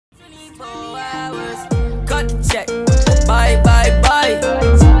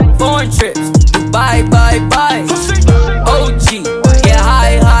bye. OG, get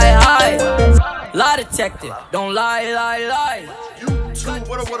high, high, high. Lie detector, don't lie, lie, lie. YouTube,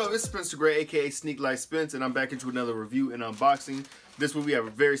 what up, it's Spencer Gray, aka Sneak Like Spence, and I'm back into another review and unboxing. This week we have a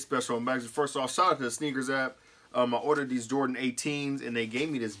very special unboxing. First off, shout out to the Sneakers app. I ordered these Jordan 18s, and they gave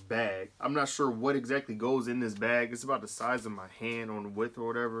me this bag. I'm not sure what exactly goes in this bag. It's about the size of my hand on the width or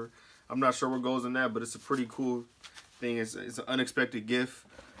whatever. I'm not sure what goes in that, but it's a pretty cool thing. It's an unexpected gift.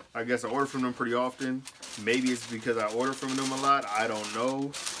 I guess I order from them pretty often. Maybe it's because I order from them a lot. I don't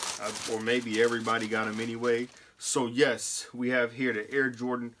know. Or maybe everybody got them anyway. So yes, we have here the Air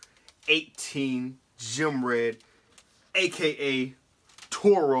Jordan 18 Gym Red, aka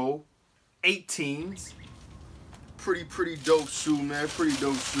Toro 18s. Pretty dope shoe, man. Pretty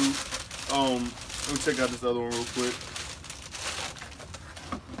dope shoe. Let me check out this other one real quick.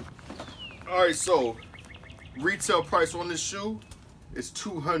 Alright, so retail price on this shoe is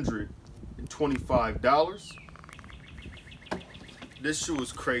 $225. This shoe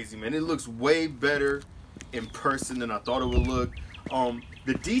is crazy, man. It looks way better in person than I thought it would look.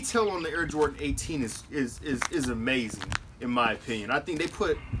 The detail on the Air Jordan 18 is amazing, in my opinion. I think they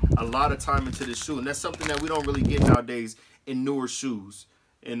put a lot of time into this shoe, and that's something that we don't really get nowadays in newer shoes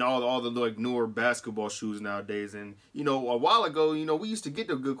and all the like newer basketball shoes nowadays. And you know, a while ago, you know, we used to get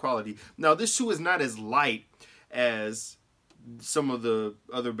the good quality. Now this shoe is not as light as some of the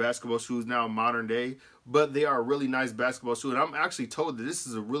other basketball shoes now in modern day, but they are a really nice basketball shoe, and I'm actually told that this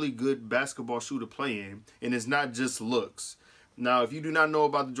is a really good basketball shoe to play in, and it's not just looks. Now, if you do not know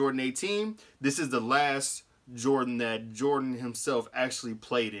about the Jordan 18, this is the last Jordan that Jordan himself actually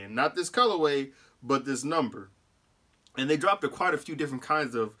played in. Not this colorway, but this number. And they dropped quite a few different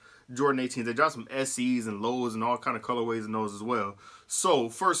kinds of Jordan 18s. They dropped some SEs and lows and all kind of colorways in those as well. So,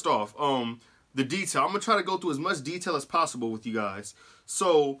 first off, the detail. I'm going to try to go through as much detail as possible with you guys.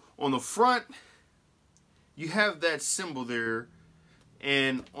 So, on the front, you have that symbol there.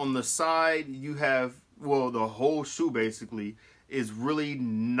 And on the side, you have, well, the whole shoe basically is really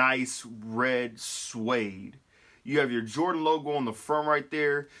nice red suede. You have your Jordan logo on the front right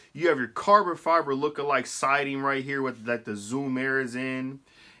there. You have your carbon fiber lookalike siding right here with like the zoom areas in.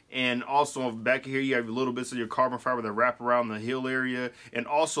 And also back here, you have little bits of your carbon fiber that wrap around the heel area. And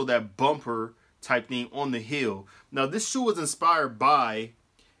also that bumper type thing on the heel. Now this shoe was inspired by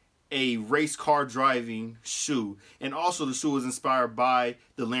a race car driving shoe. And also the shoe was inspired by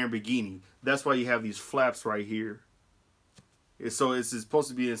the Lamborghini. That's why you have these flaps right here. So it's supposed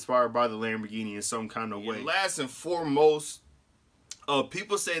to be inspired by the Lamborghini in some kind of way. And last and foremost,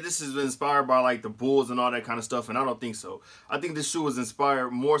 people say this is inspired by like the Bulls and all that kind of stuff, and I don't think so. I think this shoe was inspired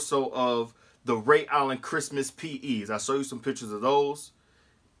more so of the Ray Allen Christmas PEs. I show you some pictures of those.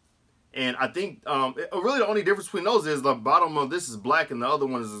 And I think really the only difference between those is the bottom of this is black and the other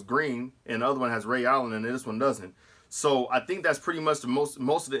one is green, and the other one has Ray Allen and this one doesn't. So I think that's pretty much the most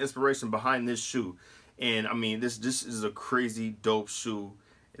of the inspiration behind this shoe. And I mean, this is a crazy dope shoe.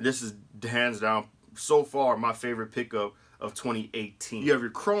 This is hands down so far my favorite pickup of 2018. You have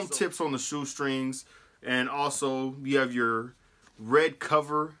your chrome tips on the shoestrings, and also you have your red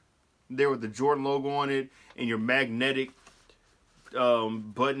cover there with the Jordan logo on it, and your magnetic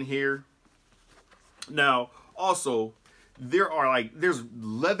button here. Now also there's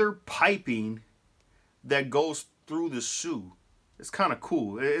leather piping that goes through the shoe. It's kind of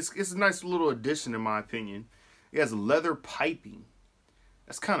cool. It's a nice little addition in my opinion. It has leather piping.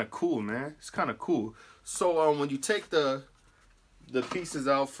 That's kind of cool, man. It's kind of cool. So when you take the pieces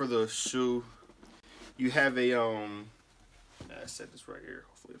out for the shoe, you have a I set this right here.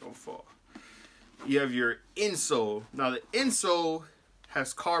 Hopefully it don't fall. You have your insole. Now the insole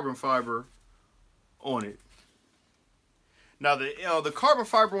has carbon fiber on it. Now the carbon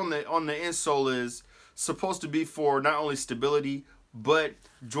fiber on the insole is supposed to be for not only stability, but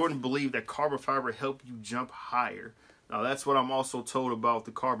Jordan believed that carbon fiber helped you jump higher. Now that's what I'm also told about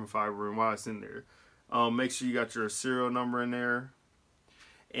the carbon fiber and why it's in there. Make sure you got your serial number in there.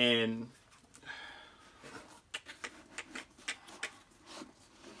 And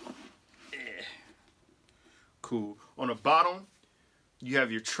cool. On the bottom, you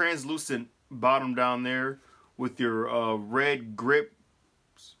have your translucent bottom down there with your red grip,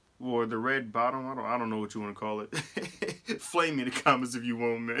 or the red bottom. I don't know what you want to call it. Flame me in the comments if you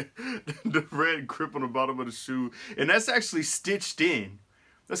want, man. The red grip on the bottom of the shoe, and that's actually stitched in.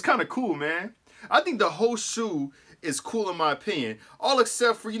 That's kind of cool, man. I think the whole shoe is cool in my opinion, all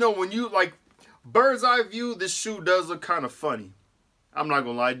except for, you know, when you like bird's eye view, this shoe does look kind of funny. I'm not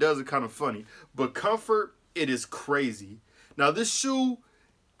gonna lie, it does look kind of funny, but comfort, it is crazy. Now this shoe,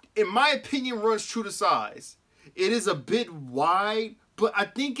 in my opinion, runs true to size. It is a bit wide, but I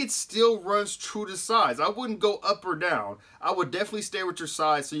think it still runs true to size. I wouldn't go up or down. I would definitely stay with your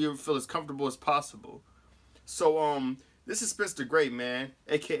size so you feel as comfortable as possible. So, this is Spence the Great, man,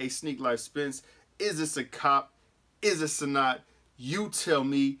 aka Sneak Life Spence. Is this a cop? Is this a not? You tell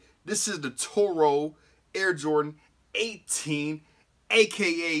me. This is the Toro Air Jordan 18,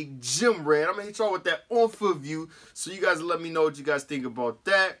 aka Gym Red. I'm gonna hit y'all with that on-foot view, so you guys let me know what you guys think about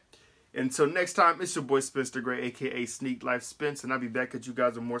that. Until next time, it's your boy Spence the Great, aka Sneak Life Spence, and I'll be back at you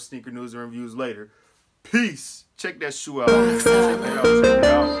guys with more sneaker news and reviews later. Peace. Check that shoe out. Check it out. Check it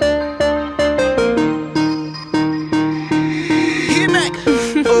out.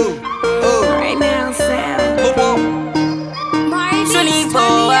 Right now, Sam. 24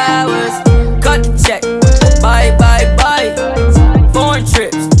 hours. Cut the check. Bye, bye, bye. Foreign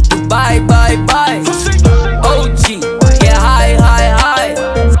trips. Bye, bye, bye. OG. Yeah, hi, hi, hi.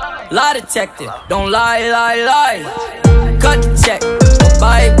 Lie detector. Don't lie, lie, lie. Cut the check.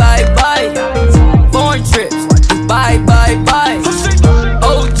 Bye, bye, bye. Foreign trips. Bye, bye, bye.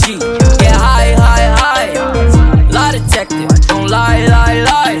 OG. Yeah, hi, hi, hi. Lie detector. Don't lie, lie,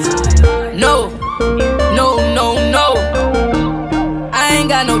 lie. No, no, no, no. I ain't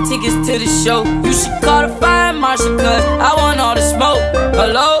got no tickets to the show. You should call the fire marshal, cause I want all the smoke.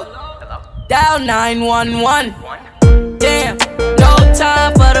 Hello? Dial 911. Damn, no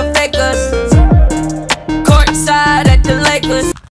time for the fakers. Courtside at the Lakers.